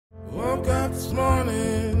woke up this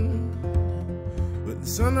morning with the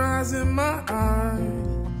sunrise in my eyes,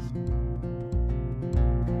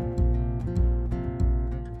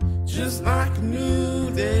 just like a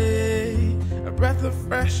new day, a breath of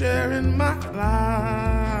fresh air in my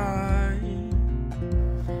life.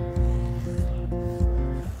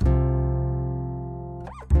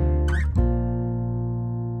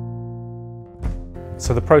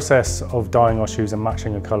 So the process of dyeing our shoes and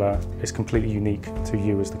matching a colour is completely unique to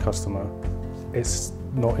you as the customer. It's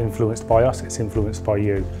not influenced by us, it's influenced by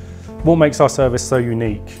you. What makes our service so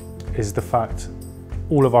unique is the fact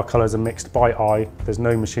all of our colours are mixed by eye, there's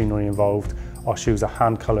no machinery involved, our shoes are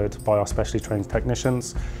hand coloured by our specially trained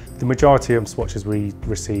technicians. The majority of swatches we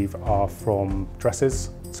receive are from dresses,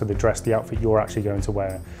 so the outfit you're actually going to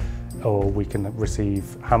wear, or we can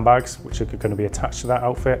receive handbags which are going to be attached to that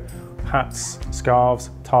outfit, hats, scarves,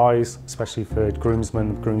 ties, especially for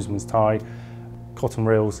groomsmen's tie, cotton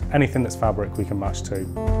reels, anything that's fabric we can match to.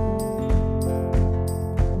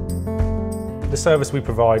 The service we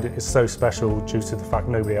provide is so special due to the fact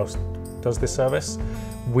nobody else does this service.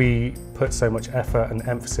 We put so much effort and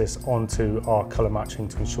emphasis onto our colour matching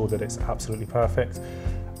to ensure that it's absolutely perfect,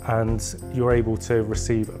 and you're able to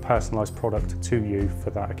receive a personalised product to you for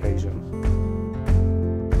that occasion.